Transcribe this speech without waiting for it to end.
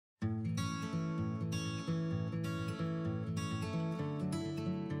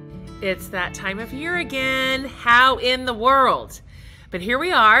It's that time of year again. How in the world? But here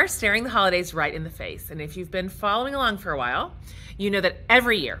we are, staring the holidays right in the face. And if you've been following along for a while, you know that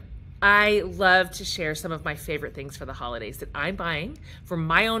every year I love to share some of my favorite things for the holidays that I'm buying from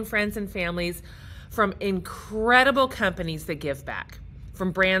my own friends and families, from incredible companies that give back,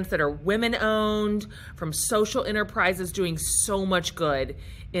 from brands that are women-owned, from social enterprises doing so much good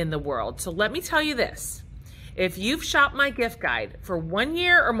in the world. So let me tell you this. If you've shopped my gift guide for 1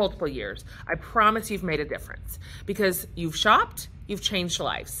 year or multiple years, I promise you've made a difference because you've shopped, you've changed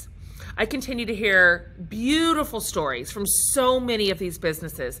lives. I continue to hear beautiful stories from so many of these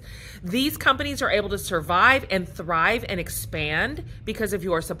businesses. These companies are able to survive and thrive and expand because of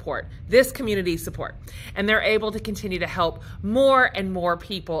your support, this community support. And they're able to continue to help more and more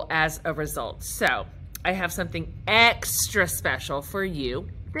people as a result. So I have something extra special for you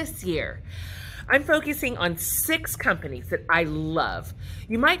this year. I'm focusing on 6 companies that I love.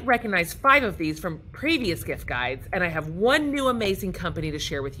 You might recognize 5 of these from previous gift guides, and I have 1 new amazing company to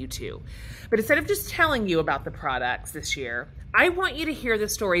share with you too. But instead of just telling you about the products this year, I want you to hear the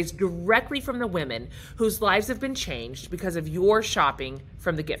stories directly from the women whose lives have been changed because of your shopping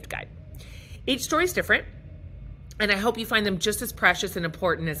from the gift guide. Each story is different, and I hope you find them just as precious and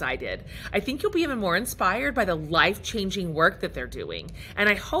important as I did. I think you'll be even more inspired by the life-changing work that they're doing. And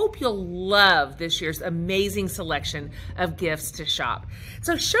I hope you'll love this year's amazing selection of gifts to shop.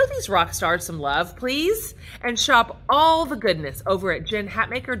 So show these rock stars some love, please, and shop all the goodness over at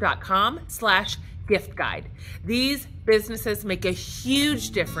Hatmaker.com/gift guide. These businesses make a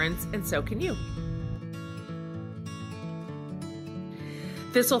huge difference, and so can you.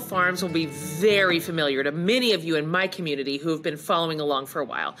 Thistle Farms will be very familiar to many of you in my community who have been following along for a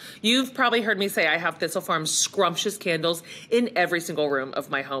while. You've probably heard me say I have Thistle Farms scrumptious candles in every single room of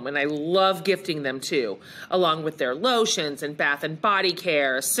my home, and I love gifting them too, along with their lotions and bath and body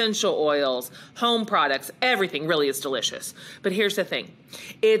care, essential oils, home products. Everything really is delicious. But here's the thing.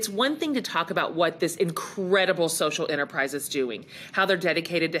 It's one thing to talk about what this incredible social enterprise is doing, how they're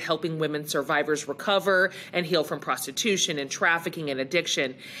dedicated to helping women survivors recover and heal from prostitution and trafficking and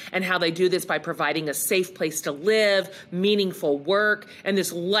addiction, and how they do this by providing a safe place to live, meaningful work, and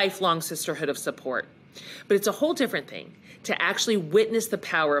this lifelong sisterhood of support. But it's a whole different thing to actually witness the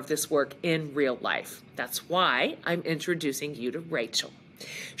power of this work in real life. That's why I'm introducing you to Rachel.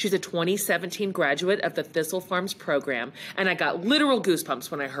 She's a 2017 graduate of the Thistle Farms program, and I got literal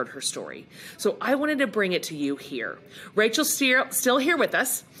goosebumps when I heard her story. So I wanted to bring it to you here. Rachel's still here with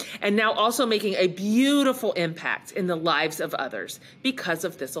us, and now also making a beautiful impact in the lives of others because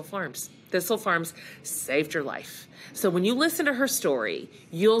of Thistle Farms. Thistle Farms saved her life. So when you listen to her story,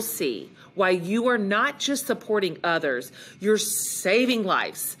 you'll see why you are not just supporting others, you're saving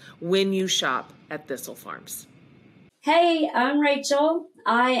lives when you shop at Thistle Farms. Hey, I'm Rachel.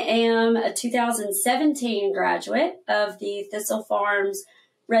 I am a 2017 graduate of the Thistle Farms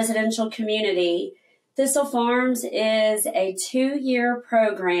residential community. Thistle Farms is a 2-year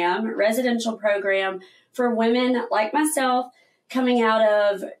program, residential program for women like myself coming out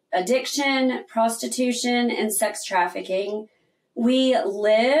of addiction, prostitution, and sex trafficking. We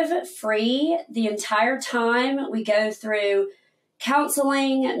live free the entire time. We go through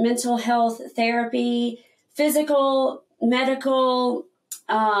counseling, mental health therapy, physical, medical,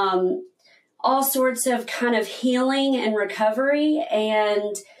 all sorts of kind of healing and recovery.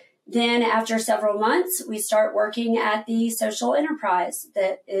 And then after several months, we start working at the social enterprise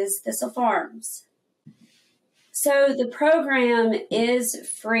that is Thistle Farms. So the program is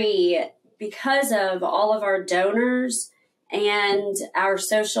free because of all of our donors and our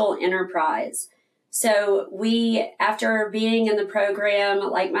social enterprise. So after being in the program,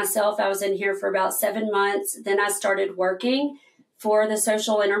 like myself, I was in here for about 7 months. Then I started working for the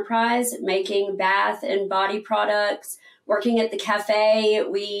social enterprise, making bath and body products, working at the cafe.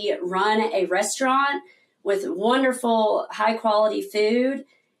 We run a restaurant with wonderful, high quality food.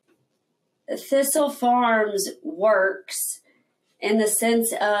 Thistle Farms works in the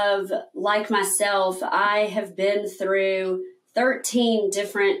sense of, like myself, I have been through 13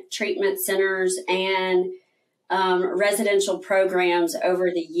 different treatment centers and residential programs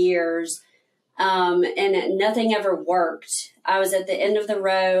over the years, and nothing ever worked. I was at the end of the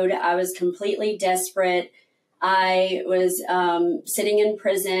road. I was completely desperate. I was sitting in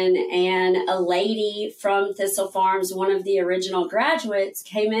prison, and a lady from Thistle Farms, one of the original graduates,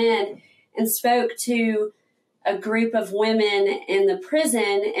 came in and spoke to a group of women in the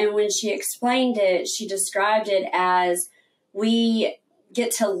prison. And when she explained it, she described it as, we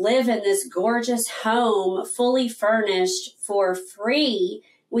get to live in this gorgeous home, fully furnished for free.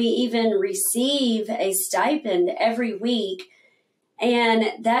 We even receive a stipend every week.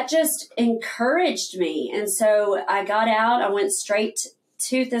 And that just encouraged me. And so I got out, I went straight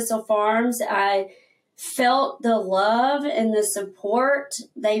to Thistle Farms. I felt the love and the support.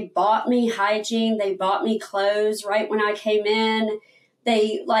 They bought me hygiene. They bought me clothes right when I came in.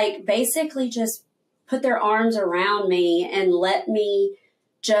 They basically just put their arms around me and let me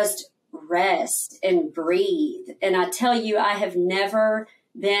just rest and breathe. And I tell you, I have never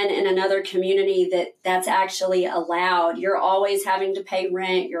been in another community that's actually allowed. You're always having to pay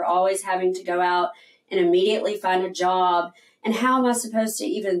rent. You're always having to go out and immediately find a job. And how am I supposed to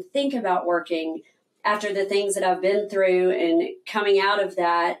even think about working after the things that I've been through and coming out of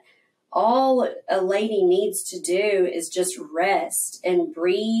that? All a lady needs to do is just rest and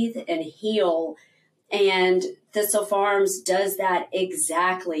breathe and heal. And Thistle Farms does that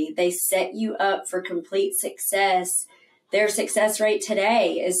exactly. They set you up for complete success. Their success rate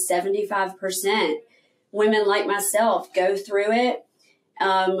today is 75%. Women like myself go through it.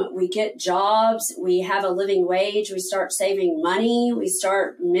 We get jobs. We have a living wage. We start saving money. We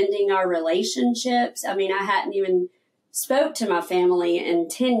start mending our relationships. I mean, I hadn't even spoke to my family in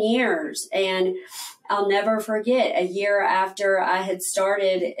 10 years. And I'll never forget, a year after I had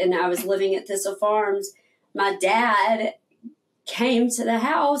started and I was living at Thistle Farms, my dad came to the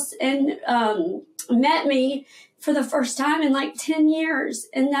house and met me for the first time in like 10 years.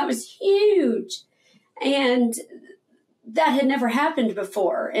 And that was huge. And that had never happened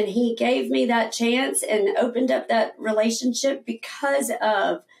before. And he gave me that chance and opened up that relationship because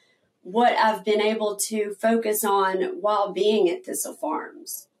of what I've been able to focus on while being at Thistle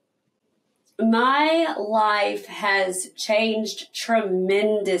Farms. My life has changed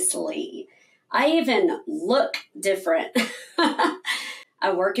tremendously. I even look different.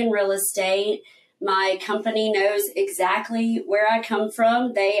 I work in real estate. My company knows exactly where I come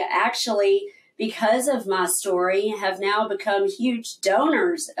from. They actually, because of my story, have now become huge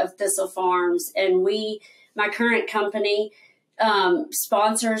donors of Thistle Farms. And my current company,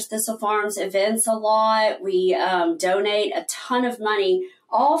 sponsors Thistle Farms events a lot. We donate a ton of money,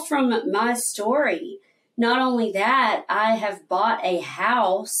 all from my story. Not only that, I have bought a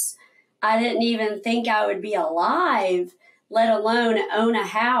house. I didn't even think I would be alive, let alone own a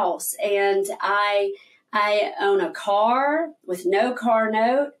house. And I own a car with no car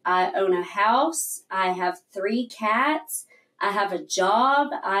note. I own a house. I have 3 cats. I have a job.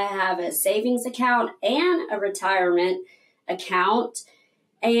 I have a savings account and a retirement account.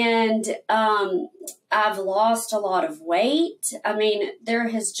 And I've lost a lot of weight. I mean, there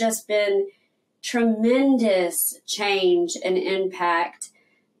has just been tremendous change and impact,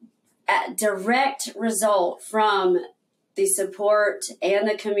 a direct result from the support and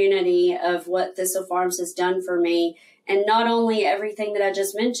the community of what Thistle Farms has done for me. And not only everything that I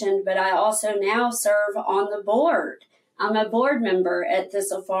just mentioned, but I also now serve on the board. I'm a board member at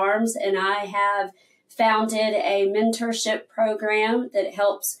Thistle Farms, and I have founded a mentorship program that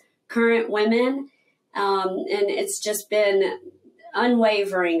helps current women. And it's just been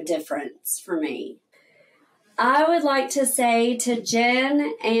unwavering difference for me. I would like to say to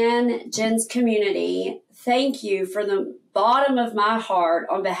Jen and Jen's community, thank you from the bottom of my heart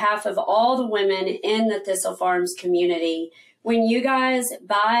on behalf of all the women in the Thistle Farms community. When you guys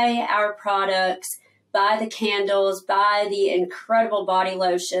buy our products, buy the candles, buy the incredible body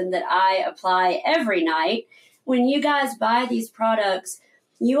lotion that I apply every night, when you guys buy these products,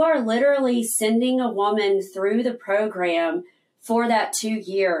 you are literally sending a woman through the program for that 2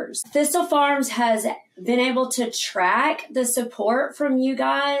 years. Thistle Farms has been able to track the support from you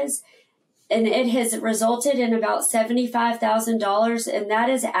guys, and it has resulted in about $75,000. And that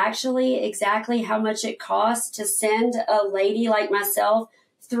is actually exactly how much it costs to send a lady like myself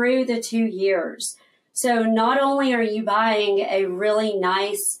through the 2 years. So not only are you buying a really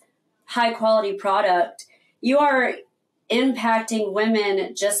nice, high quality product, you are impacting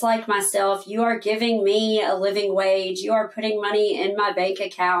women just like myself. You are giving me a living wage. You are putting money in my bank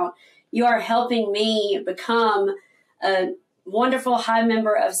account. You are helping me become a wonderful high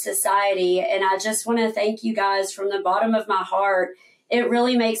member of society. And I just want to thank you guys from the bottom of my heart. It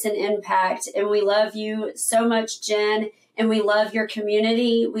really makes an impact. And we love you so much, Jen. And we love your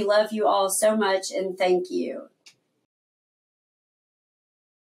community. We love you all so much. And thank you.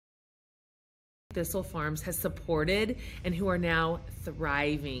 Thistle Farms has supported and who are now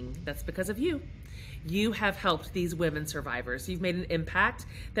thriving. That's because of you. You have helped these women survivors. You've made an impact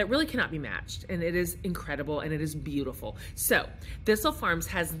that really cannot be matched, and it is incredible and it is beautiful. So Thistle Farms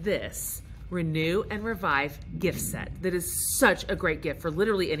has this Renew and Revive gift set that is such a great gift for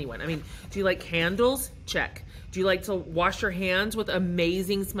literally anyone. I mean, do you like candles? Check. Do you like to wash your hands with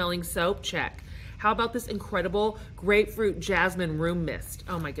amazing smelling soap? Check. How about this incredible grapefruit jasmine room mist?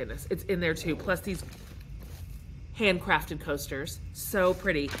 Oh my goodness, it's in there too. Plus these handcrafted coasters. So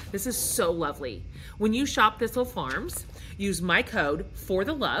pretty. This is so lovely. When you shop Thistle Farms, use my code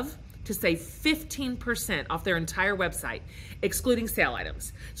FORTHELOVE to save 15% off their entire website, excluding sale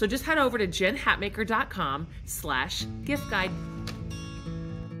items. So just head over to jenhatmaker.com/gift guide.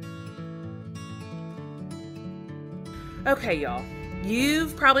 Okay, y'all.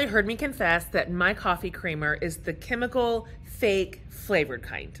 You've probably heard me confess that my coffee creamer is the chemical, fake, flavored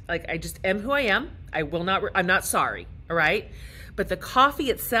kind. Like, I just am who I am. I'm not sorry, all right? But the coffee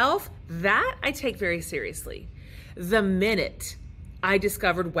itself, that I take very seriously. The minute I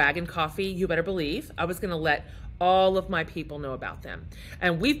discovered Wagon Coffee, you better believe I was gonna let all of my people know about them.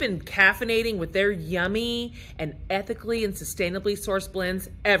 And we've been caffeinating with their yummy and ethically and sustainably sourced blends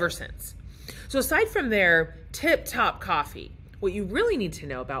ever since. So aside from their tip-top coffee, what you really need to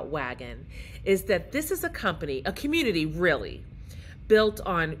know about Wagon is that this is a company, a community really, built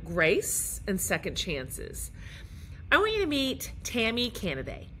on grace and second chances. I want you to meet Tammy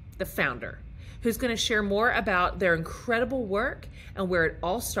Canaday, the founder, who's going to share more about their incredible work and where it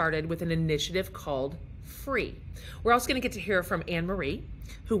all started with an initiative called Free. We're also going to get to hear from Anne Marie,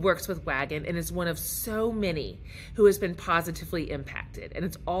 who works with Wagon and is one of so many who has been positively impacted. And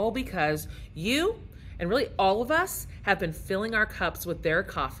it's all because you and really all of us have been filling our cups with their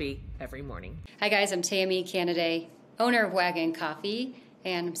coffee every morning. Hi guys, I'm Tammy Canaday, owner of Wagon Coffee,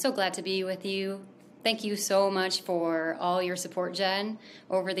 and I'm so glad to be with you. Thank you so much for all your support, Jen,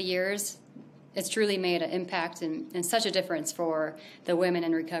 over the years. It's truly made an impact and such a difference for the women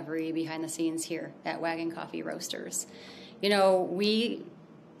in recovery behind the scenes here at Wagon Coffee Roasters. You know, we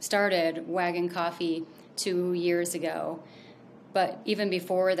started Wagon Coffee 2 years ago, but even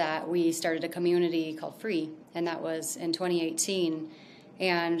before that, we started a community called Free, and that was in 2018.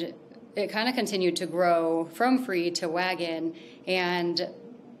 And it kind of continued to grow from Free to Wagon, and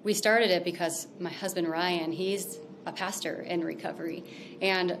we started it because my husband Ryan, he's a pastor in recovery,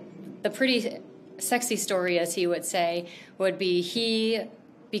 and the pretty sexy story, as he would say, would be he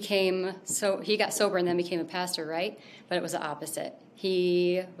got sober and then became a pastor, right? But it was the opposite.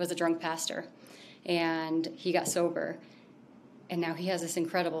 He was a drunk pastor, and he got sober. And now he has this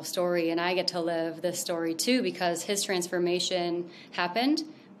incredible story, and I get to live this story too because his transformation happened,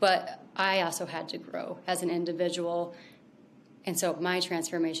 but I also had to grow as an individual. And so my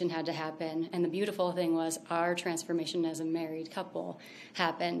transformation had to happen. And the beautiful thing was our transformation as a married couple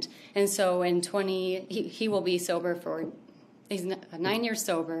happened. And so he will be sober he's 9 years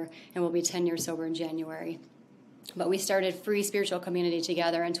sober and will be 10 years sober in January. But we started Free Spiritual Community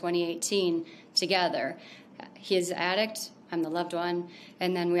together in 2018 together. He's addict, I'm the loved one.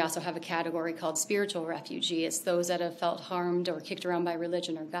 And then we also have a category called spiritual refugee. It's those that have felt harmed or kicked around by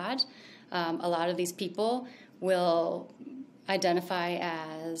religion or God. A lot of these people will identify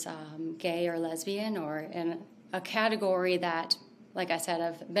as gay or lesbian or in a category that, like I said,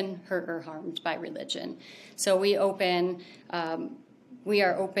 have been hurt or harmed by religion. So we are open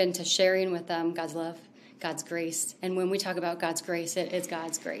to sharing with them God's love, God's grace. And when we talk about God's grace, it is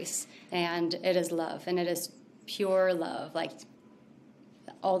God's grace. And it is love. And it is pure love, like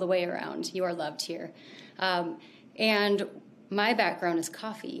all the way around. You are loved here. And my background is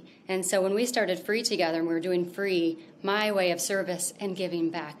coffee. And so when we started Free together and we were doing Free, my way of service and giving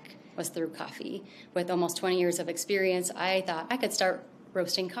back was through coffee. With almost 20 years of experience, I thought I could start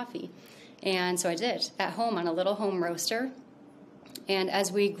roasting coffee. And so I did, at home on a little home roaster. And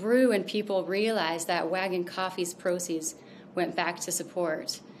as we grew and people realized that Wagon Coffee's proceeds went back to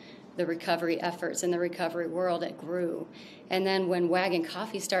support the recovery efforts in the recovery world, it grew. And then when Wagon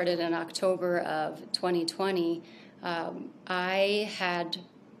Coffee started in October of 2020, I had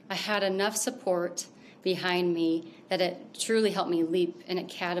enough support behind me that it truly helped me leap, and it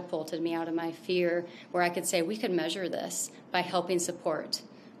catapulted me out of my fear, where I could say we could measure this by helping support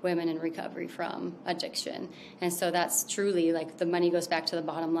women in recovery from addiction. And so that's truly like the money goes back to the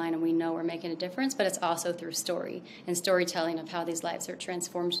bottom line, and we know we're making a difference, but it's also through story and storytelling of how these lives are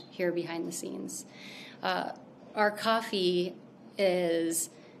transformed here behind the scenes. Our coffee is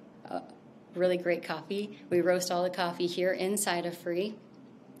really great coffee. We roast all the coffee here inside of Free,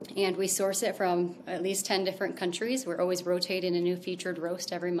 and we source it from at least 10 different countries. We're always rotating a new featured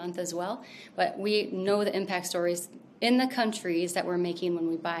roast every month as well, but we know the impact stories in the countries that we're making when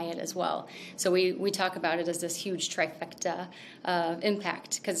we buy it as well. So we talk about it as this huge trifecta of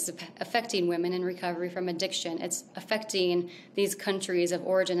impact, because it's affecting women in recovery from addiction. It's affecting these countries of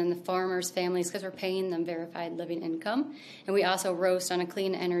origin and the farmers' families, because we're paying them verified living income. And we also roast on a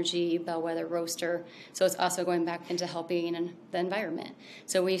clean energy bellwether roaster, so it's also going back into helping the environment.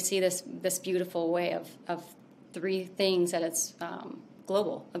 So we see this beautiful way of three things that it's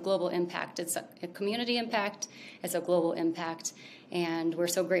a global impact. It's a community impact, it's a global impact, and we're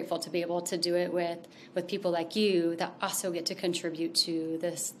so grateful to be able to do it with people like you that also get to contribute to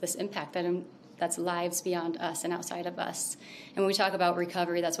this impact that's lives beyond us and outside of us. And when we talk about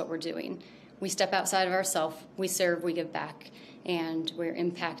recovery, that's what we're doing. We step outside of ourselves, we serve, we give back, and we're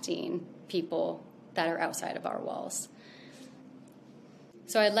impacting people that are outside of our walls.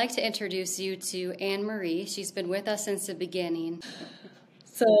 So I'd like to introduce you to Anne Marie. She's been with us since the beginning.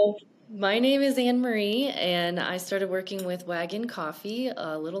 So my name is Anne Marie, and I started working with Wagon Coffee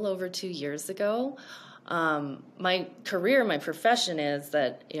a little over 2 years ago. My profession is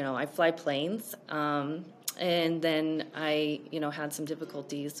that, I fly planes, and then I, had some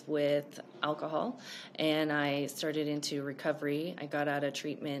difficulties with alcohol, and I started into recovery. I got out of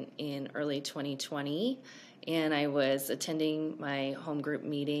treatment in early 2020, and I was attending my home group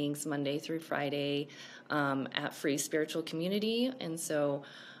meetings Monday through Friday at Free Spiritual Community, and so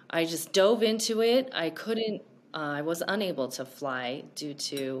I just dove into it. I was unable to fly due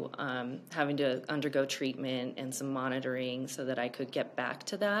to having to undergo treatment and some monitoring so that I could get back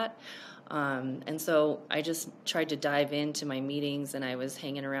to that. And so I just tried to dive into my meetings, and I was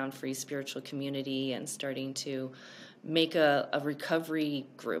hanging around Free Spiritual Community and starting to make a recovery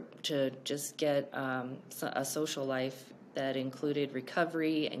group to just get a social life that included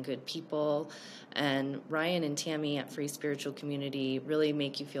recovery and good people. And Ryan and Tammy at Free Spiritual Community really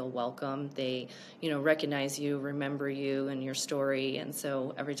make you feel welcome. They, recognize you, remember you and your story. And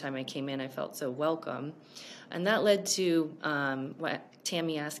so every time I came in, I felt so welcome. And that led to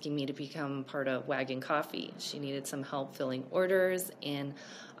Tammy asking me to become part of Wagon Coffee. She needed some help filling orders, and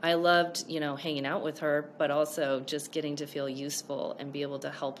I loved, hanging out with her, but also just getting to feel useful and be able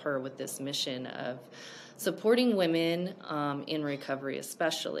to help her with this mission of supporting women in recovery,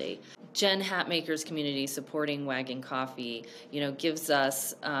 especially. Jen Hatmaker's community supporting Wagon Coffee, gives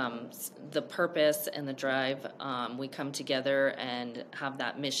us the purpose and the drive. We come together and have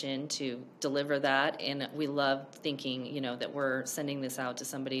that mission to deliver that, and we love thinking, that we're sending this out to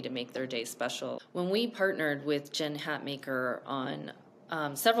somebody to make their day special. When we partnered with Jen Hatmaker on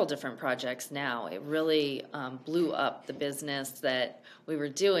several different projects now, it really blew up the business that we were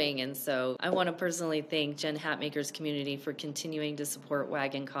doing. And so I want to personally thank Jen Hatmaker's community for continuing to support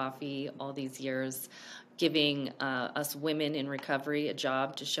Wagon Coffee all these years, giving us women in recovery a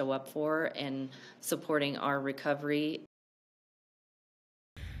job to show up for and supporting our recovery.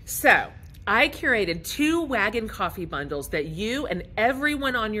 So I curated 2 Wagon Coffee bundles that you and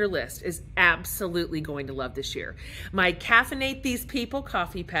everyone on your list is absolutely going to love this year. My Caffeinate These People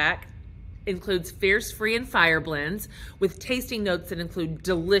coffee pack includes Fierce Free and Fire blends with tasting notes that include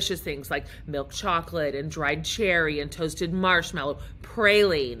delicious things like milk chocolate and dried cherry and toasted marshmallow,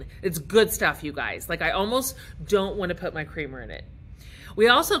 praline. It's good stuff, you guys. Like, I almost don't want to put my creamer in it. We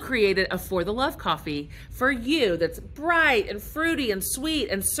also created a For the Love coffee for you that's bright and fruity and sweet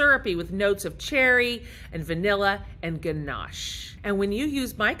and syrupy with notes of cherry and vanilla and ganache. And when you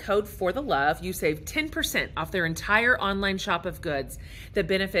use my code For the Love, you save 10% off their entire online shop of goods that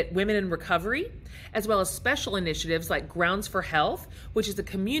benefit women in recovery, as well as special initiatives like Grounds for Health, which is a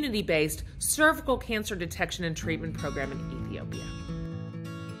community-based cervical cancer detection and treatment program in Ethiopia.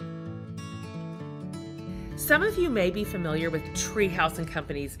 Some of you may be familiar with Treehouse &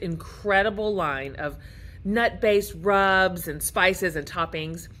 Company's incredible line of nut-based rubs and spices and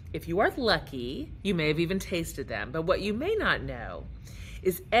toppings. If you are lucky, you may have even tasted them. But what you may not know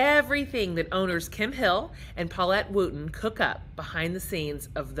is everything that owners Kim Hill and Paulette Wooten cook up behind the scenes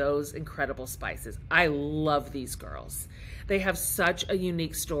of those incredible spices. I love these girls. They have such a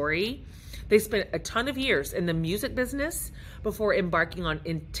unique story. They spent a ton of years in the music business before embarking on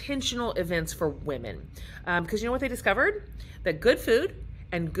intentional events for women. Because you know what they discovered? That good food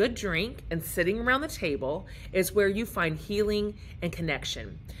and good drink and sitting around the table is where you find healing and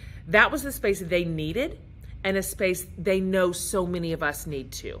connection. That was the space they needed, and a space they know so many of us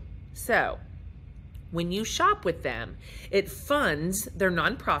need too. So when you shop with them, it funds their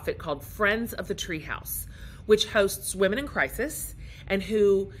nonprofit called Friends of the Treehouse, which hosts women in crisis and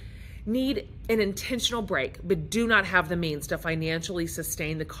who need an intentional break, but do not have the means to financially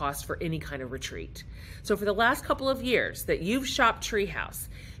sustain the cost for any kind of retreat. So for the last couple of years that you've shopped Treehouse,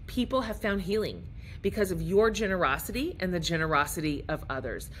 people have found healing. because of your generosity and the generosity of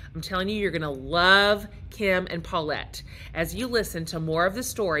others. I'm telling you, you're going to love Kim and Paulette as you listen to more of the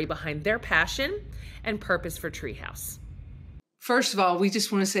story behind their passion and purpose for Treehouse. First of all, we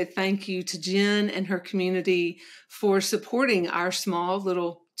just want to say thank you to Jen and her community for supporting our small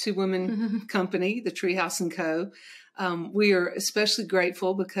little two-woman company, the Treehouse & Co. We are especially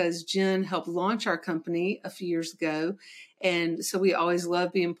grateful because Jen helped launch our company a few years ago. And so we always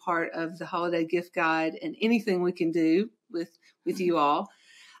love being part of the holiday gift guide and anything we can do with you all.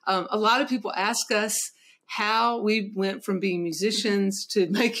 A lot of people ask us how we went from being musicians to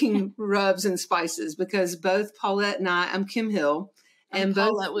making rubs and spices, because both Paulette and I'm Kim Hill, and both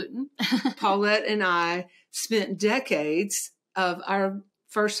Paulette Wooten. Paulette and I spent decades of our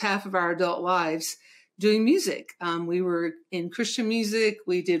first half of our adult lives doing music. We were in Christian music.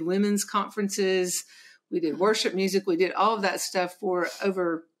 We did women's conferences. We did worship music. We did all of that stuff for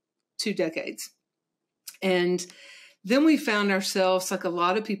over 2 decades. And then we found ourselves, like a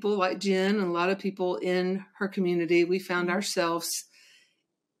lot of people like Jen and a lot of people in her community, we found ourselves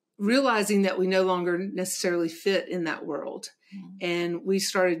realizing that we no longer necessarily fit in that world. And we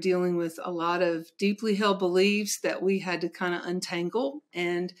started dealing with a lot of deeply held beliefs that we had to kind of untangle.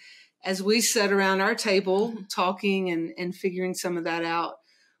 And as we sat around our table talking and figuring some of that out,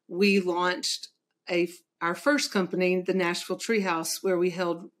 we launched our first company, the Nashville Treehouse, where we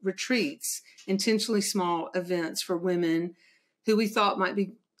held retreats, intentionally small events for women who we thought might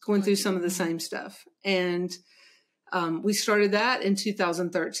be going through some of the same stuff. And we started that in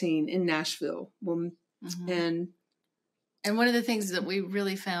 2013 in Nashville. And one of the things that we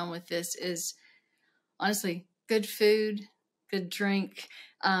really found with this is, honestly, good food, good drink,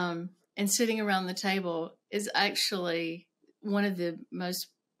 and sitting around the table is actually one of the most,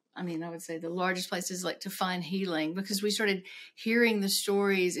 I would say the largest places like to find healing, because we started hearing the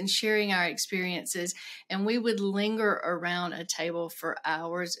stories and sharing our experiences, and we would linger around a table for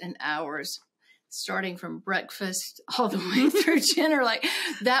hours and hours, starting from breakfast all the way through dinner. Like,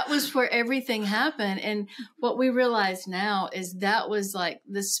 that was where everything happened. And what we realize now is that was like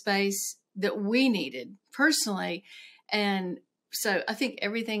the space that we needed personally. And so I think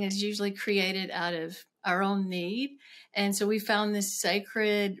everything is usually created out of our own need. And so we found this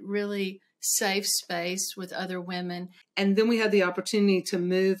sacred, really safe space with other women. And then we had the opportunity to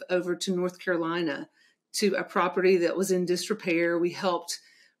move over to North Carolina to a property that was in disrepair. We helped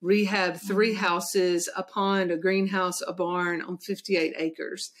rehab 3 houses, a pond, a greenhouse, a barn on 58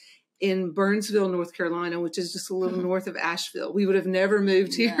 acres in Burnsville, North Carolina, which is just a little north of Asheville. We would have never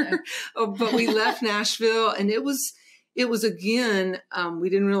moved here, but we left Nashville, and it was again, we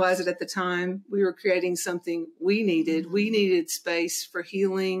didn't realize it at the time. We were creating something we needed. We needed space for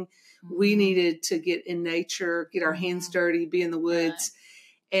healing. We needed to get in nature, get our hands dirty, be in the woods.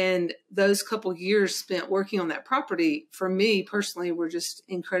 And those couple years spent working on that property, for me personally, were just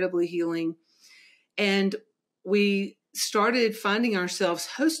incredibly healing. And we started finding ourselves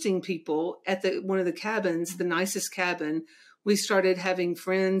hosting people at one of the cabins, the nicest cabin. We started having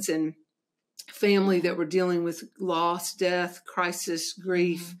friends and family that were dealing with loss, death, crisis,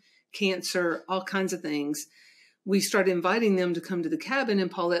 grief, cancer, all kinds of things. We started inviting them to come to the cabin,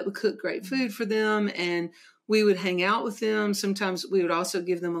 and Paulette would cook great food for them, and we would hang out with them. Sometimes we would also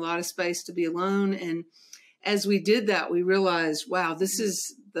give them a lot of space to be alone. And as we did that, we realized, wow, this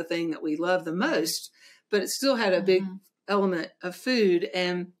is the thing that we love the most, but it still had a big element of food.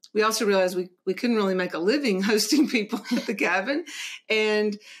 And we also realized we couldn't really make a living hosting people at the cabin.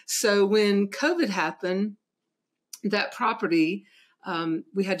 And so when COVID happened, that property,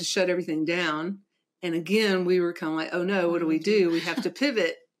 we had to shut everything down. And again, we were kind of like, oh no, what do? We have to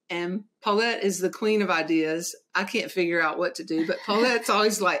pivot. And Paulette is the queen of ideas. I can't figure out what to do, but Paulette's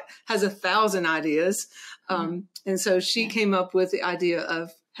always has 1,000 ideas. And so she came up with the idea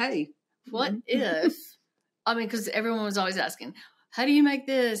of, hey, what if, because everyone was always asking, how do you make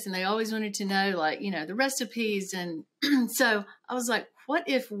this? And they always wanted to know, the recipes. And so I was like, what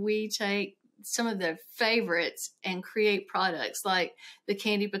if we take some of the favorites and create products like the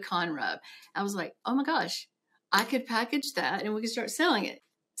candy pecan rub? I was like, oh my gosh, I could package that and we could start selling it.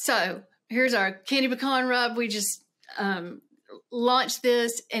 So here's our candy pecan rub. We just launched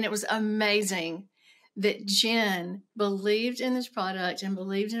this, and it was amazing that Jen believed in this product and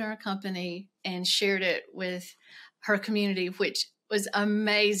believed in our company and shared it with her community, which was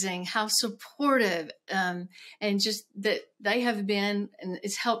amazing, how supportive, and just that they have been, and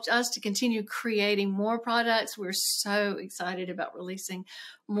it's helped us to continue creating more products. We're so excited about releasing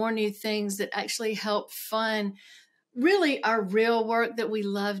more new things that actually help fund really our real work that we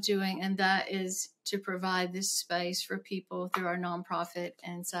love doing, and that is to provide this space for people through our nonprofit.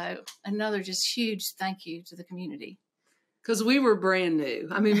 And so another just huge thank you to the community. Because we were brand new.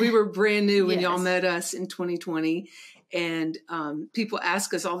 I mean, we were brand new when y'all Yes. met us in 2020. And people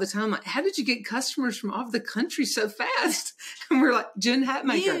ask us all the time, like, how did you get customers from all over the country so fast? And we're like, Jen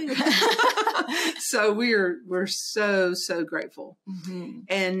Hatmaker. So we're so, so grateful. Mm-hmm.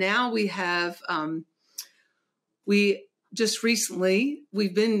 And now we have, we just recently,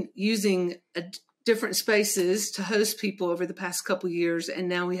 we've been using different spaces to host people over the past couple of years. And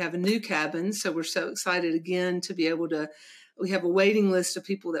now we have a new cabin. So we're so excited again to be able to, we have a waiting list of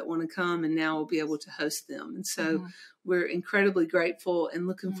people that want to come, and now we'll be able to host them. And so we're incredibly grateful and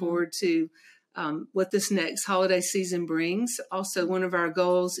looking forward to what this next holiday season brings. Also, one of our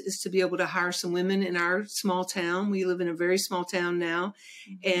goals is to be able to hire some women in our small town. We live in a very small town now,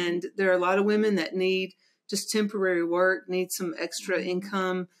 and there are a lot of women that need just temporary work, need some extra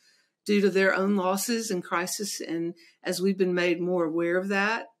income due to their own losses and crisis. And as we've been made more aware of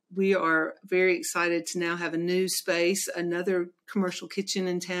that, we are very excited to now have a new space, another commercial kitchen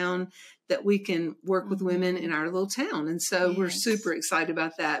in town that we can work with women in our little town. And so we're super excited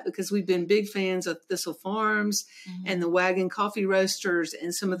about that, because we've been big fans of Thistle Farms and the Wagon Coffee Roasters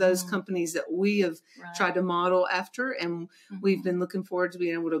and some of those companies that we have tried to model after. And we've been looking forward to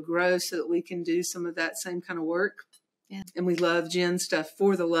being able to grow so that we can do some of that same kind of work. Yeah. And we love Jen's stuff,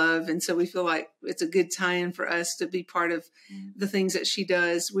 For the Love. And so we feel like it's a good tie-in for us to be part of the things that she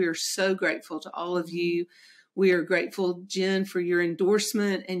does. We are so grateful to all of you. We are grateful, Jen, for your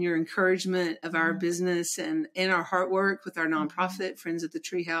endorsement and your encouragement of our business and our hard work with our nonprofit, Friends of the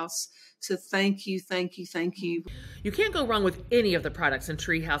Treehouse. So thank you, thank you, thank you. You can't go wrong with any of the products in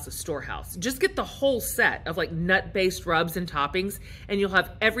Treehouse's storehouse. Just get the whole set of like nut-based rubs and toppings, and you'll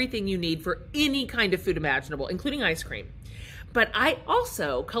have everything you need for any kind of food imaginable, including ice cream. But I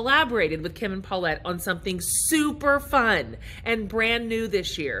also collaborated with Kim and Paulette on something super fun and brand new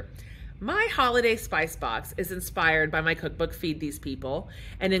this year. My holiday spice box is inspired by my cookbook, Feed These People,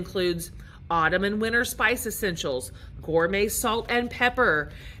 and includes autumn and winter spice essentials, gourmet salt and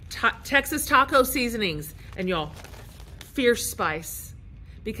pepper, Texas taco seasonings, and y'all, fierce spice.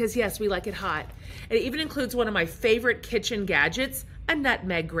 Because yes, we like it hot. It even includes one of my favorite kitchen gadgets, a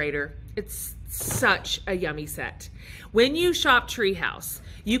nutmeg grater. It's such a yummy set. When you shop Treehouse,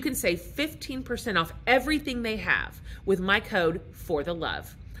 you can save 15% off everything they have with my code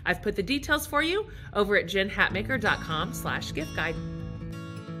FORTHELOVE. I've put the details for you over at jenhatmaker.com/gift guide.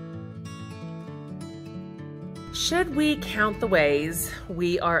 Should we count the ways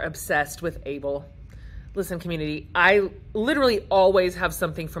we are obsessed with Able? Listen, community, I literally always have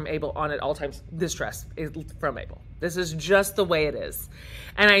something from Able on at all times. This dress is from Able. This is just the way it is.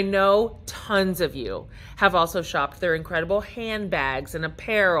 And I know tons of you have also shopped their incredible handbags and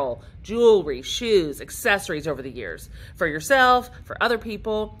apparel, jewelry, shoes, accessories over the years. For yourself, for other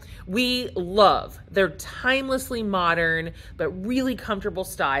people. We love their timelessly modern but really comfortable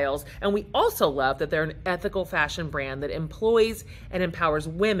styles. And we also love that they're an ethical fashion brand that employs and empowers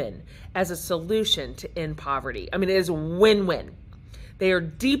women as a solution to end poverty. I mean, it is win-win. They are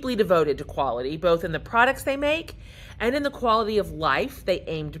deeply devoted to quality, both in the products they make and in the quality of life they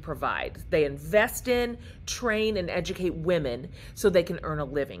aim to provide. They invest in, train, and educate women so they can earn a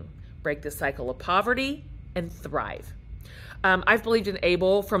living, break the cycle of poverty, and thrive. I've believed in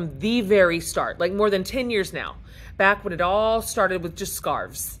Able from the very start, like more than 10 years now, back when it all started with just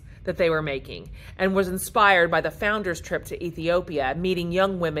scarves that they were making, and was inspired by the founder's trip to Ethiopia, meeting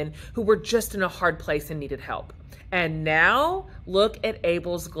young women who were just in a hard place and needed help. And now look at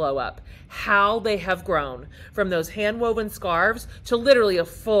Able's glow up, how they have grown from those hand-woven scarves to literally a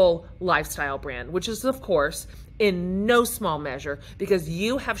full lifestyle brand, which is, of course, in no small measure because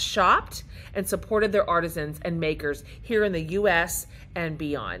you have shopped and supported their artisans and makers here in the U.S. and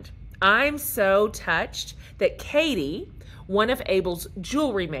beyond. I'm so touched that Katie, one of Able's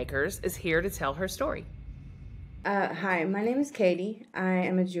jewelry makers, is here to tell her story. Hi, my name is Katie. I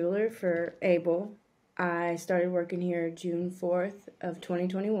am a jeweler for Able. I started working here June 4th of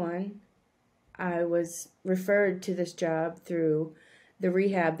 2021. I was referred to this job through the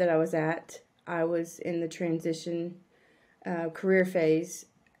rehab that I was at. I was in the transition career phase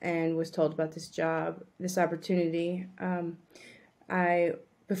and was told about this job, this opportunity. I,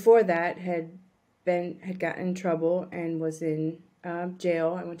 before that, had gotten in trouble and was in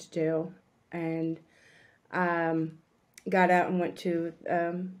jail. I went to jail and got out and went to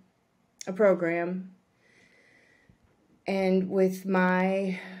a program. And with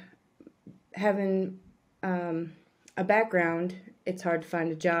my having a background, it's hard to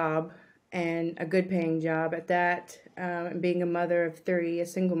find a job and a good paying job at that. And being a mother of three, a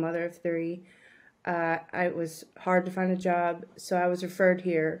single mother of three, it was hard to find a job. So I was referred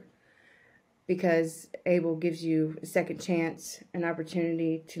here because Able gives you a second chance, an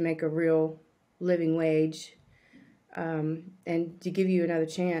opportunity to make a real living wage, and to give you another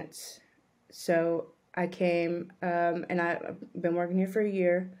chance. So I came, and I've been working here for a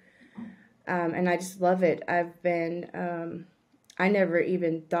year, and I just love it. I never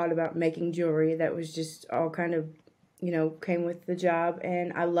even thought about making jewelry. That was just all kind of, came with the job,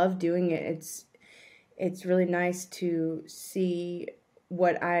 and I love doing it. It's really nice to see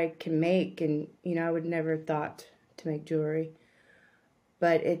what I can make, and I would never thought to make jewelry,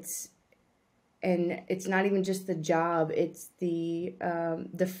 but it's not even just the job, it's the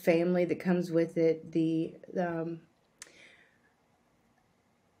family that comes with it, the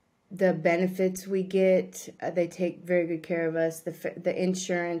benefits we get. They take very good care of us, the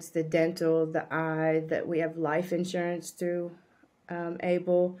insurance, the dental, the eye, that we have life insurance through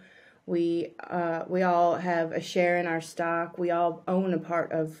Able. We all have a share in our stock. We all own a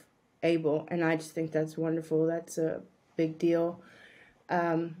part of Able, and I just think that's wonderful. That's a big deal.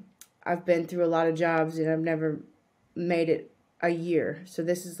 I've been through a lot of jobs, and I've never made it a year. So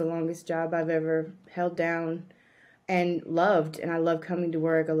this is the longest job I've ever held down and loved. And I love coming to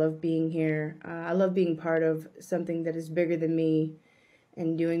work. I love being here. I love being part of something that is bigger than me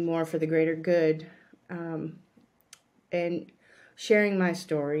and doing more for the greater good. And sharing my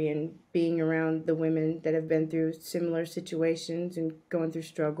story and being around the women that have been through similar situations and going through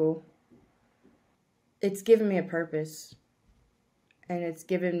struggle. It's given me a purpose. And it's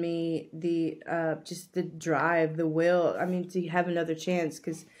given me the just the drive, the will, to have another chance,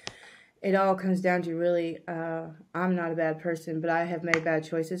 because it all comes down to really, I'm not a bad person, but I have made bad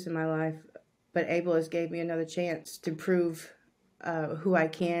choices in my life. But Able has gave me another chance to prove who I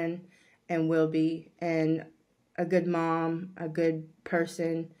can and will be, and a good mom, a good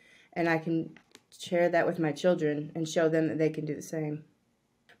person, and I can share that with my children and show them that they can do the same.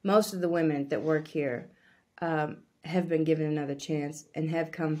 Most of the women that work here have been given another chance and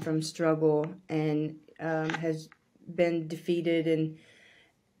have come from struggle and has been defeated,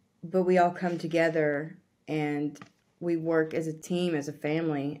 but we all come together and we work as a team, as a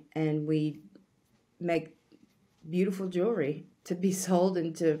family, and we make beautiful jewelry to be sold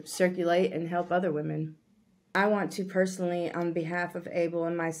and to circulate and help other women. I want to personally, on behalf of Able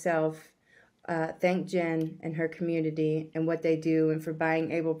and myself, thank Jen and her community and what they do, and for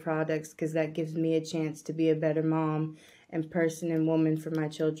buying Able products, because that gives me a chance to be a better mom and person and woman for my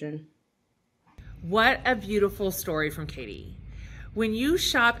children. What a beautiful story from Katie. When you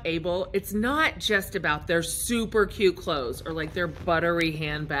shop Able, it's not just about their super cute clothes or like their buttery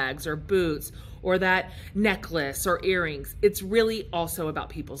handbags or boots or that necklace or earrings. It's really also about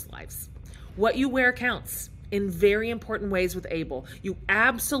people's lives. What you wear counts in very important ways with Able. You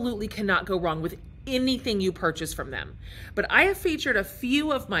absolutely cannot go wrong with anything you purchase from them. But I have featured a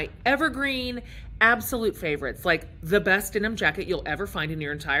few of my evergreen, absolute favorites, like the best denim jacket you'll ever find in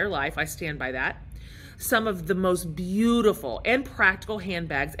your entire life. I stand by that. Some of the most beautiful and practical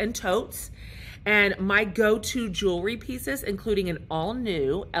handbags and totes, and my go-to jewelry pieces, including an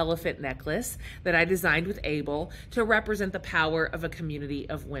all-new elephant necklace that I designed with Able to represent the power of a community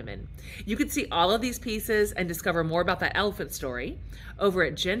of women. You can see all of these pieces and discover more about that elephant story over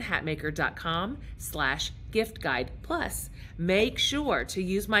at jenhatmaker.com/gift guide. Plus, make sure to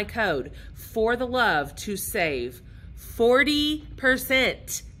use my code FORTHELOVE to save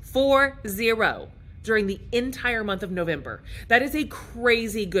 40%, 40, during the entire month of November. That is a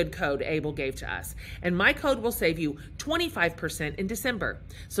crazy good code Able gave to us. And my code will save you 25% in December.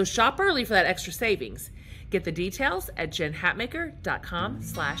 So shop early for that extra savings. Get the details at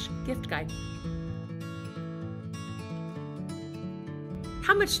jenhatmaker.com/gift guide.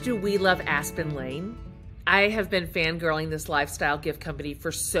 How much do we love Aspen Lane? I have been fangirling this lifestyle gift company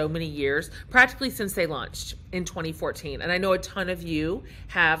for so many years, practically since they launched in 2014. And I know a ton of you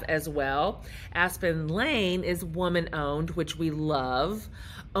have as well. Aspen Lane is woman-owned, which we love.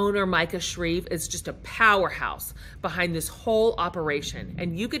 Owner Micah Shreve is just a powerhouse behind this whole operation,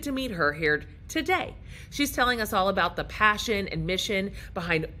 and you get to meet her here today. She's telling us all about the passion and mission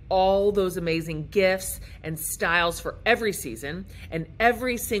behind all those amazing gifts and styles for every season and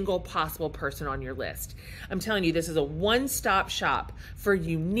every single possible person on your list. I'm telling you, this is a one-stop shop for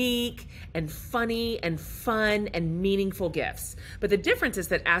unique and funny and fun and meaningful gifts. But the difference is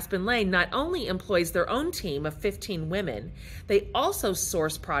that Aspen Lane not only employs their own team of 15 women, they also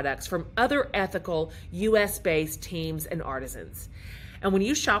source products from other ethical US-based teams and artisans. And when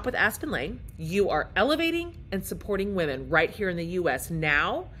you shop with Aspen Lane, you are elevating and supporting women right here in the US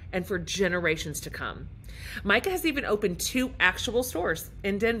now and for generations to come. Micah has even opened 2 actual stores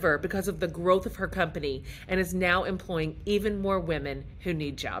in Denver because of the growth of her company and is now employing even more women who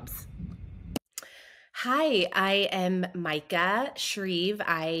need jobs. Hi, I am Micah Shreve.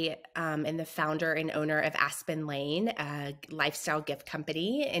 I am the founder and owner of Aspen Lane, a lifestyle gift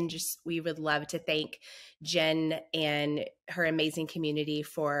company. And we would love to thank Jen and her amazing community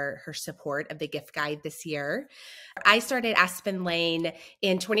for her support of the gift guide this year. I started Aspen Lane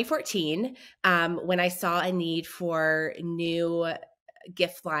in 2014 when I saw a need for new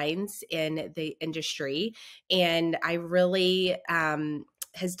gift lines in the industry. And I really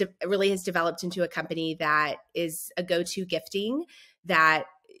has developed into a company that is a go-to gifting that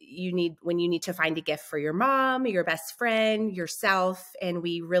you need when you need to find a gift for your mom, your best friend, yourself. And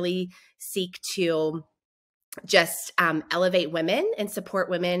we really seek to just elevate women and support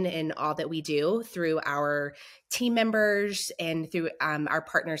women in all that we do through our team members and through our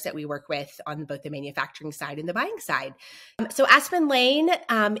partners that we work with on both the manufacturing side and the buying side. So Aspen Lane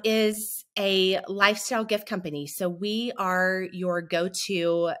is a lifestyle gift company. So we are your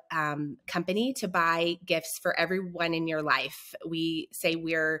go-to company to buy gifts for everyone in your life. We say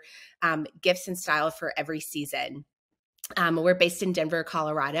we're gifts in style for every season. We're based in Denver,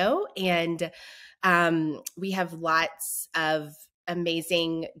 Colorado, and we have lots of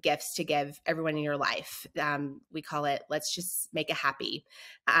amazing gifts to give everyone in your life. We call it, let's just make it happy.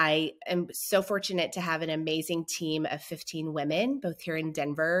 I am so fortunate to have an amazing team of 15 women, both here in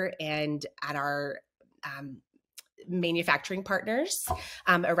Denver and at our manufacturing partners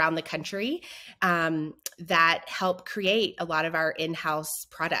around the country that help create a lot of our in-house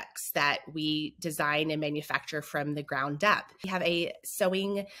products that we design and manufacture from the ground up. We have a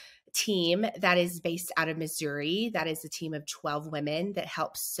sewing team that is based out of Missouri. That is a team of 12 women that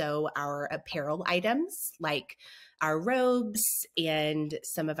help sew our apparel items like our robes and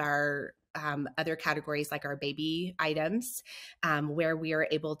some of our other categories like our baby items, where we are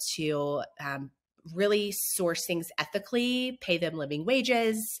able to really source things ethically, pay them living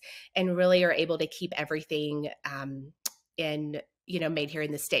wages, and really are able to keep everything made here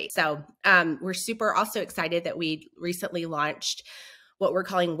in the States. So we're super also excited that we recently launched what we're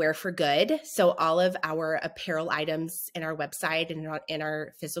calling Wear for Good. So all of our apparel items in our website and in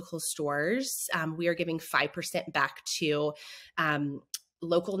our physical stores, we are giving 5% back to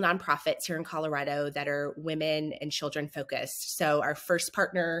local nonprofits here in Colorado that are women and children focused. So our first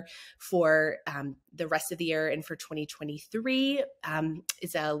partner for the rest of the year and for 2023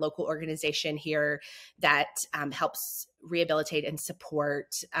 is a local organization here that helps rehabilitate and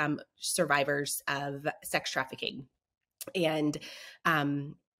support survivors of sex trafficking. And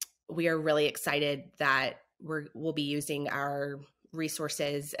we are really excited that we'll be using our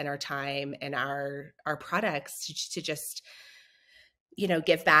resources and our time and our products to just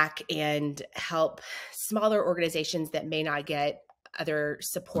give back and help smaller organizations that may not get other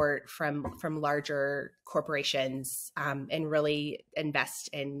support from larger corporations, and really invest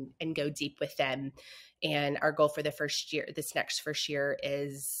and go deep with them. And our goal for this next first year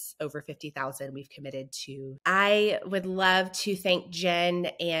is over 50,000 we've committed to. I would love to thank Jen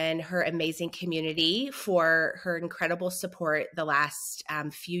and her amazing community for her incredible support the last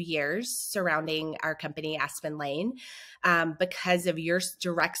few years surrounding our company, Aspen Lane. Because of your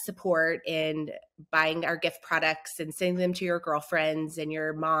direct support in buying our gift products and sending them to your girlfriends and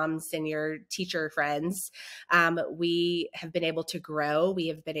your moms and your teacher friends, we have been able to grow. We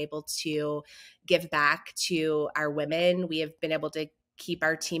have been able to give back to our women. We have been able to keep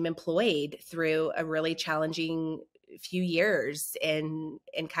our team employed through a really challenging few years in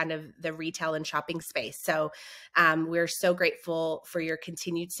kind of the retail and shopping space. So we're so grateful for your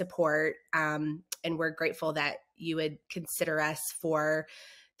continued support. And we're grateful that you would consider us for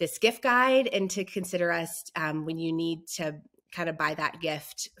this gift guide and to consider us when you need to kind of buy that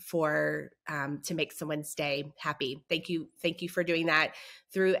gift for to make someone's day happy. Thank you for doing that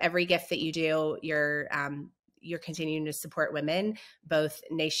through every gift that you do. You're continuing to support women, both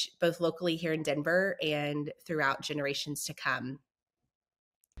locally here in Denver and throughout generations to come.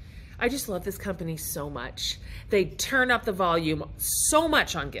 I just love this company so much. They turn up the volume so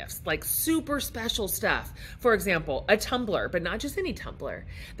much on gifts, like super special stuff. For example, a tumbler, but not just any tumbler.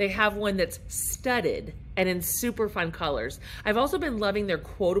 They have one that's studded and in super fun colors. I've also been loving their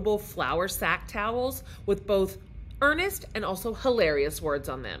quotable flour sack towels with both earnest and also hilarious words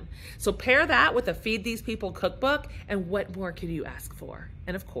on them. So pair that with a Feed These People cookbook, and what more could you ask for?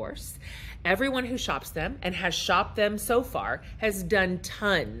 And of course, everyone who shops them and has shopped them so far has done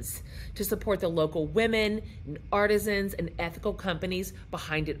tons to support the local women and artisans and ethical companies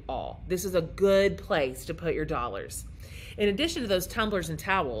behind it all. This is a good place to put your dollars. In addition to those tumblers and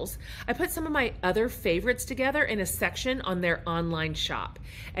towels, I put some of my other favorites together in a section on their online shop,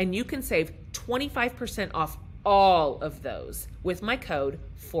 and you can save 25% off all of those with my code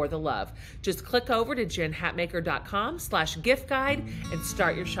FORTHELOVE. Just click over to jenhatmaker.com/gift guide and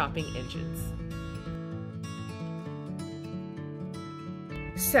start your shopping engines.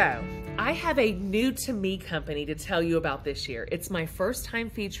 So, I have a new to me company to tell you about this year. It's my first time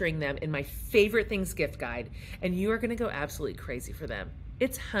featuring them in my favorite things gift guide, and you are going to go absolutely crazy for them.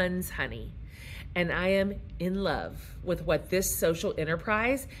 It's Huns Honey, and I am in love with what this social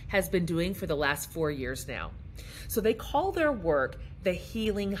enterprise has been doing for the last 4 years now. So they call their work the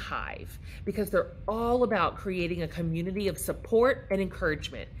Healing Hive because they're all about creating a community of support and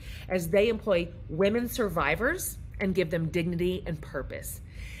encouragement as they employ women survivors and give them dignity and purpose.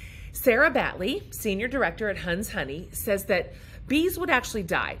 Sarah Batley, Senior Director at Huns Honey, says that bees would actually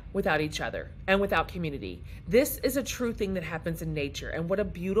die without each other and without community. This is a true thing that happens in nature, and what a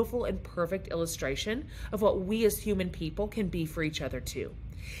beautiful and perfect illustration of what we as human people can be for each other too.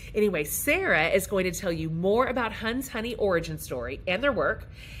 Anyway, Sarah is going to tell you more about Huns Honey origin story and their work,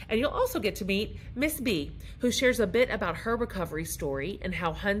 and you'll also get to meet Miss B, who shares a bit about her recovery story and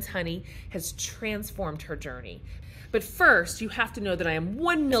how Huns Honey has transformed her journey. But first, you have to know that I am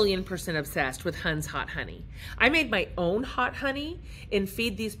 1,000,000% obsessed with Huns Hot Honey. I made my own hot honey and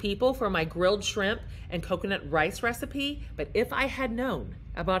feed these people for my grilled shrimp and coconut rice recipe, but if I had known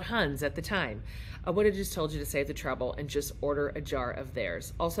about Huns at the time, I would have just told you to save the trouble and just order a jar of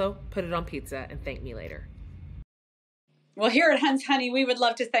theirs. Also, put it on pizza and thank me later. Well, here at Huns Honey, we would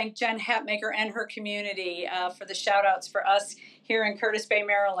love to thank Jen Hatmaker and her community for the shout outs for us here in Curtis Bay,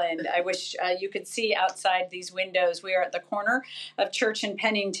 Maryland. I wish you could see outside these windows. We are at the corner of Church and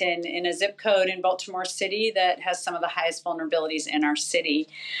Pennington in a zip code in Baltimore City that has some of the highest vulnerabilities in our city.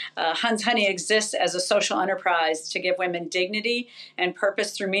 Huns Honey exists as a social enterprise to give women dignity and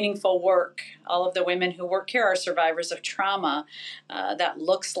purpose through meaningful work. All of the women who work here are survivors of trauma that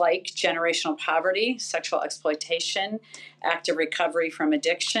looks like generational poverty, sexual exploitation, active recovery from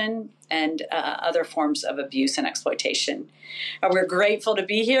addiction, and other forms of abuse and exploitation. We're grateful to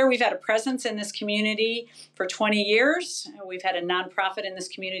be here. We've had a presence in this community for 20 years. We've had a nonprofit in this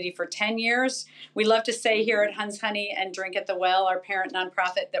community for 10 years. We love to say here at Huns Honey and Drink at the Well, our parent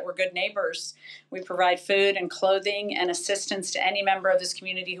nonprofit, that we're good neighbors. We provide food and clothing and assistance to any member of this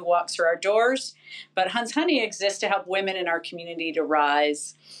community who walks through our doors. But Huns Honey exists to help women in our community to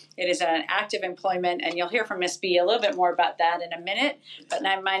rise. It is an active employment, and you'll hear from Miss B a little bit more about that in a minute. But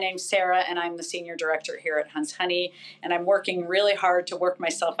my name's Sarah, and I'm the Senior Director here at Huns Honey, and I'm working really hard to work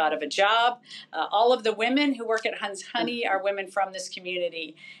myself out of a job. All of the women who work at Huns Honey are women from this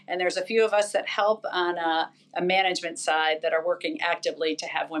community, and there's a few of us that help on a management side that are working actively to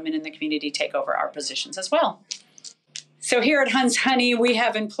have women in the community take over our positions as well. So here at Huns Honey, we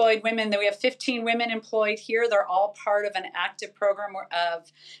have employed women. We have 15 women employed here. They're all part of an active program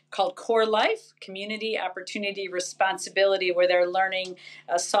called Core Life, Community Opportunity Responsibility, where they're learning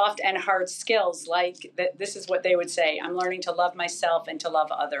soft and hard skills. Like this is what they would say: I'm learning to love myself and to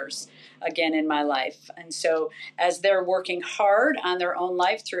love others again in my life. And so as they're working hard on their own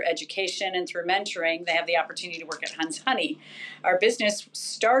life through education and through mentoring, they have the opportunity to work at Huns Honey. Our business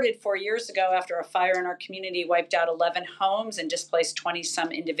started 4 years ago after a fire in our community wiped out 11 homes and displaced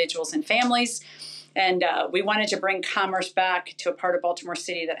 20-some individuals and families. And we wanted to bring commerce back to a part of Baltimore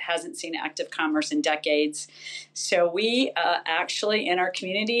City that hasn't seen active commerce in decades. So we actually, in our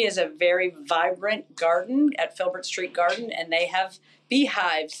community, is a very vibrant garden at Filbert Street Garden, and they have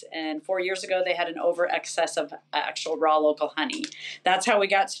beehives. And 4 years ago, they had an over excess of actual raw local honey. That's how we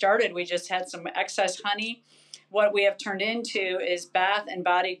got started. We just had some excess honey. What we have turned into is bath and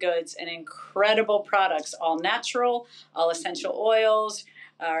body goods and incredible products, all natural, all essential oils.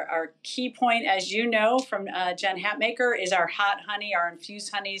 Our key point, as you know from Jen Hatmaker, is our hot honey, our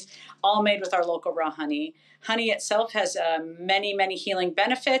infused honeys, all made with our local raw honey. Honey itself has many, many healing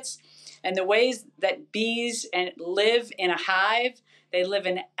benefits. And the ways that bees live in a hive, they live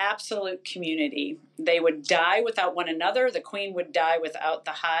in absolute community. They would die without one another. The queen would die without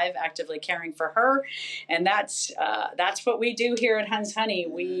the hive actively caring for her. And that's what we do here at Huns Honey.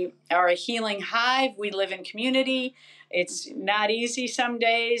 We are a healing hive. We live in community. It's not easy some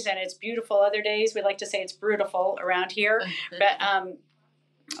days, and it's beautiful other days. We like to say it's brutal around here. But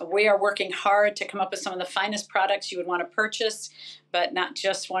We are working hard to come up with some of the finest products you would want to purchase, but not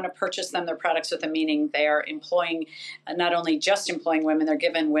just want to purchase them. They're products with a meaning. They are employing, not only just employing women, they're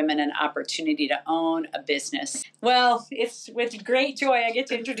giving women an opportunity to own a business. Well, it's with great joy I get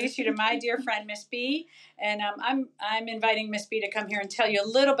to introduce you to my dear friend, Miss B. And I'm inviting Miss B to come here and tell you a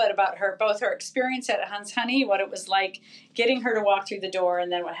little bit about both her experience at Hunt's Honey, what it was like getting her to walk through the door,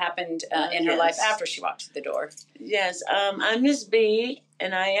 and then what happened in her life after she walked through the door. Yes, I'm Miss B,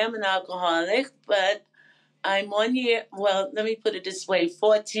 and I am an alcoholic, but I'm 1 year, well, let me put it this way,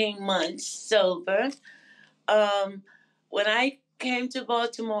 14 months sober. When I came to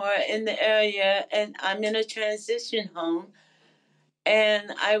Baltimore in the area, and I'm in a transition home,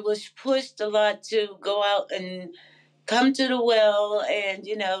 and I was pushed a lot to go out and come to the well, and,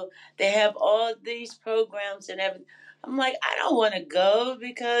 they have all these programs and everything. I'm like, I don't want to go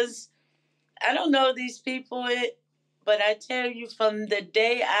because I don't know these people. But I tell you, from the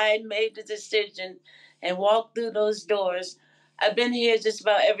day I made the decision and walked through those doors, I've been here just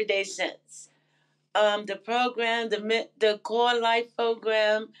about every day since. The program, the Core Life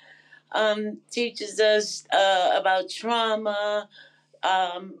program, teaches us about trauma,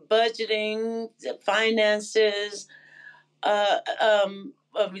 budgeting, finances, a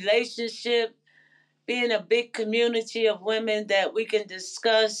relationship, being a big community of women that we can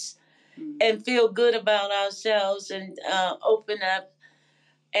discuss and feel good about ourselves and open up.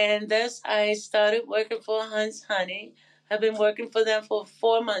 And thus I started working for Hunt's Honey. I've been working for them for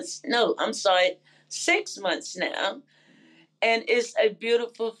 6 months now. And it's a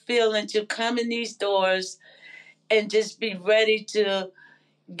beautiful feeling to come in these doors and just be ready to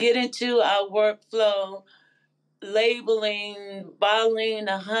get into our workflow, labeling, bottling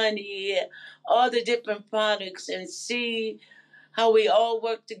the honey, all the different products, and see how we all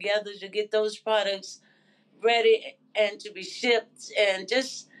work together to get those products ready and to be shipped. And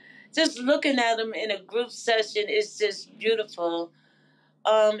just looking at them in a group session is just beautiful.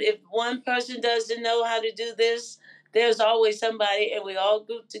 If one person doesn't know how to do this, there's always somebody, and we all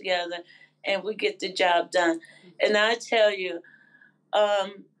group together and we get the job done. And I tell you, I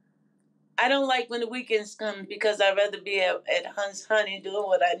don't like when the weekends come because I'd rather be at Hunt's Honey doing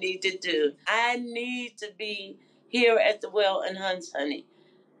what I need to do. I need to be here at the well in Hunt's Honey,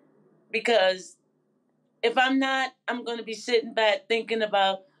 because if I'm not, I'm going to be sitting back thinking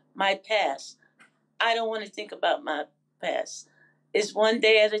about my past. I don't want to think about my past. It's one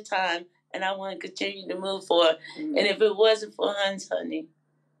day at a time, and I want to continue to move forward. Mm-hmm. And if it wasn't for Hunt's Honey,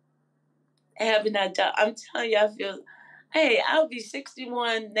 having that job, I'm telling you, I feel, hey, I'll be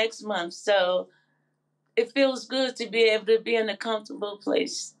 61 next month, so it feels good to be able to be in a comfortable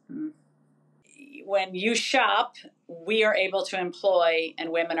place. Mm-hmm. When you shop, we are able to employ and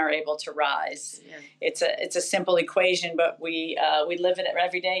women are able to rise. Yeah. It's a simple equation, but we live it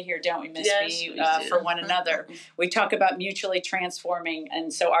every day here, don't we, Miss B? For one another. We talk about mutually transforming,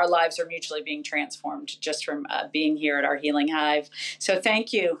 and so our lives are mutually being transformed just from being here at our Healing Hive. So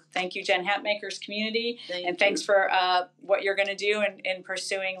thank you, Jen Hatmaker's community, and thanks for what you're going to do in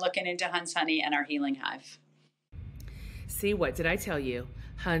pursuing, looking into Hunt's Honey and our Healing Hive. See, what did I tell you?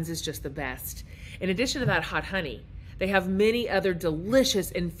 Hunt's is just the best. In addition to that hot honey, they have many other delicious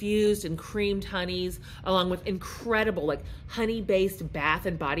infused and creamed honeys, along with incredible honey-based bath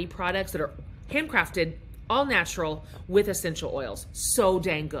and body products that are handcrafted, all natural, with essential oils. So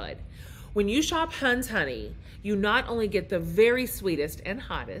dang good. When you shop Hunt's Honey, you not only get the very sweetest and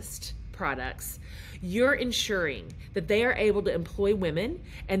hottest products, you're ensuring that they are able to employ women,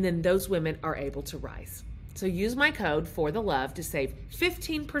 and then those women are able to rise. So use my code FORTHELOVE to save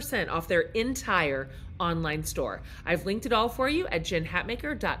 15% off their entire online store. I've linked it all for you at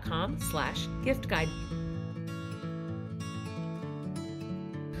jenhatmaker.com/gift guide.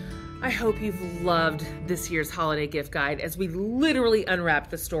 I hope you've loved this year's holiday gift guide as we literally unwrap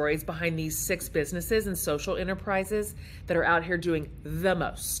the stories behind these 6 businesses and social enterprises that are out here doing the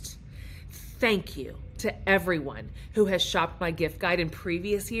most. Thank you to everyone who has shopped my gift guide in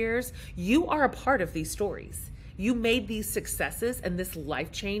previous years. You are a part of these stories. You made these successes and this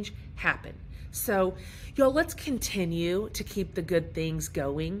life change happen. So, y'all, let's continue to keep the good things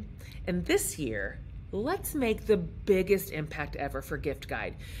going. And this year, let's make the biggest impact ever for Gift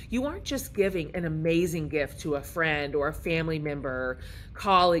Guide. You aren't just giving an amazing gift to a friend or a family member,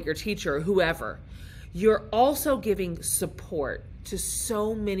 colleague or teacher or whoever. You're also giving support to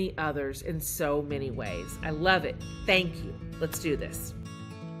so many others in so many ways. I love it. Thank you. Let's do this.